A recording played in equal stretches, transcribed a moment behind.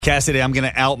Cassidy, I'm going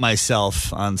to out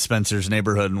myself on Spencer's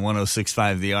Neighborhood in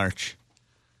 106.5 The Arch.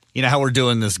 You know how we're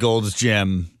doing this Gold's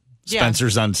Gym,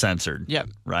 Spencer's Uncensored? Yep.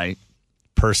 Right?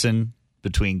 Person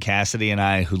between Cassidy and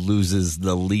I who loses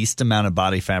the least amount of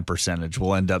body fat percentage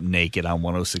will end up naked on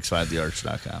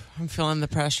 1065thearch.com. I'm feeling the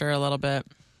pressure a little bit.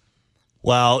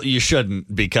 Well, you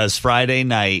shouldn't, because Friday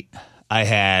night I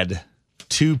had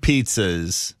 2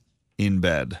 pizzas in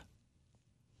bed.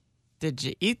 Did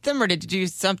you eat them or did you do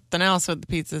something else with the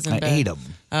pizzas in bed? I ate them.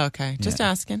 Okay, just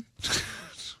asking.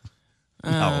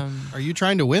 No. Are you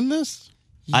trying to win this?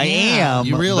 I am.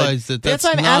 You realize that's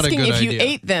why I'm not asking a good if idea. you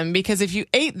ate them, because if you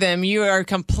ate them, you are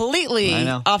completely I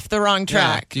know. off the wrong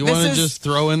track. Do you want to just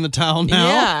throw in the towel now?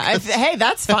 Yeah. Hey,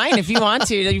 that's fine if you want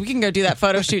to. We can go do that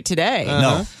photo shoot today.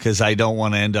 No, because I don't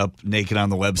want to end up naked on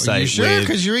the website. Are you sure? with-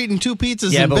 Because you're eating 2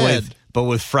 pizzas yeah, in but bed.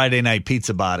 with Friday night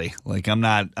pizza body, like I'm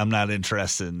not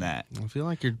interested in that. I feel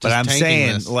like you're just But I'm tanking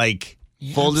saying, this. like,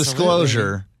 Yeah, full absolutely.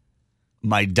 disclosure,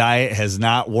 my diet has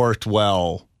not worked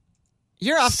well.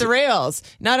 You're off the rails.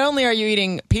 Not only are you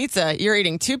eating pizza, you're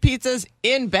eating 2 pizzas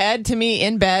in bed. To me,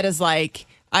 in bed is like,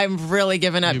 I'm really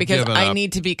giving up You've because given I up.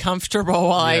 need to be comfortable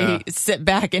while Yeah. I sit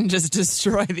back and just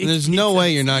destroy these There's no pizzas.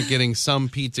 way you're not getting some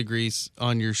pizza grease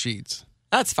on your sheets.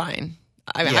 That's fine.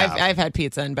 Yeah. I've had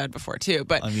pizza in bed before too,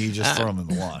 but I mean, you just throw them in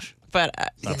the wash. but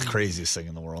Not the craziest thing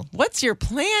in the world. what's your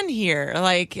plan here?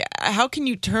 Like, how can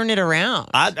you turn it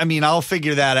around? I mean, I'll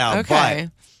figure that out. Okay.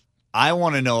 But I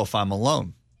want to know if I'm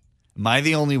alone. Am I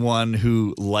the only one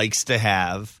who likes to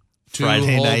have 2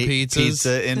 Friday whole night pizzas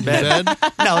pizza in bed?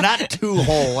 No, not 2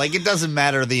 whole. Like, it doesn't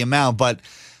matter the amount, but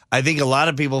I think a lot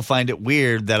of people find it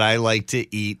weird that I like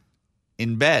to eat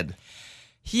in bed.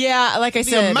 Yeah, like I The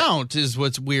said, amount is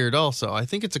what's weird also. I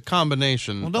think it's a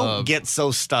combination Well, don't of get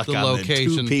so stuck the on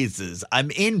location. the 2 pizzas.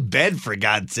 I'm in bed, for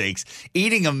God's sakes,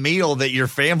 eating a meal that your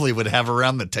family would have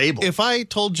around the table. If I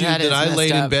told you That that is I messed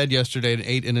laid in up. bed yesterday and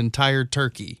ate an entire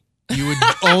turkey, you would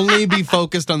only be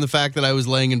focused on the fact that I was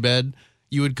laying in bed.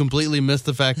 You would completely miss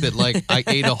the fact that, like, I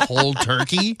ate a whole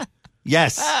turkey.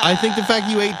 Yes. I think the fact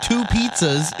you ate 2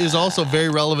 pizzas is also very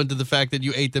relevant to the fact that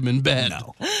you ate them in bed.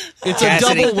 No. It's a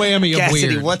double whammy of Cassidy,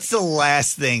 weird. what's the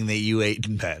last thing that you ate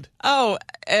in bed?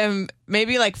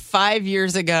 maybe like 5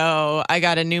 years ago, I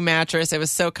got a new mattress. It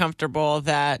was so comfortable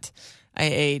that I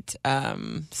ate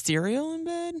cereal in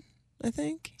bed, I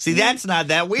think. See, that's not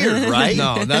that weird, right?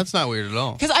 No, that's not weird at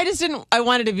all. Because I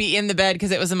wanted to be in the bed because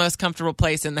it was the most comfortable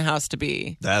place in the house to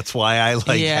be. That's why I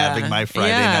like Yeah. having my Friday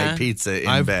Yeah. night pizza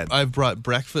in bed. I've brought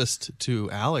breakfast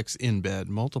to Alex in bed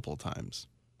multiple times.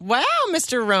 Wow,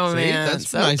 Mr. Romance.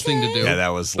 that's a nice thing to do. Yeah, that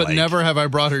was But like- never have I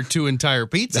brought her 2 entire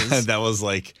pizzas. that was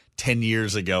like 10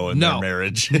 years ago in No. their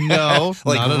marriage. No,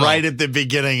 like not at right all. at the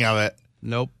beginning of it.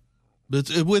 Nope.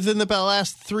 It's within the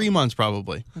last 3 months,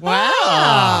 probably.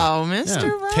 Wow, Mr. Yeah,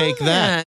 Romance. take that.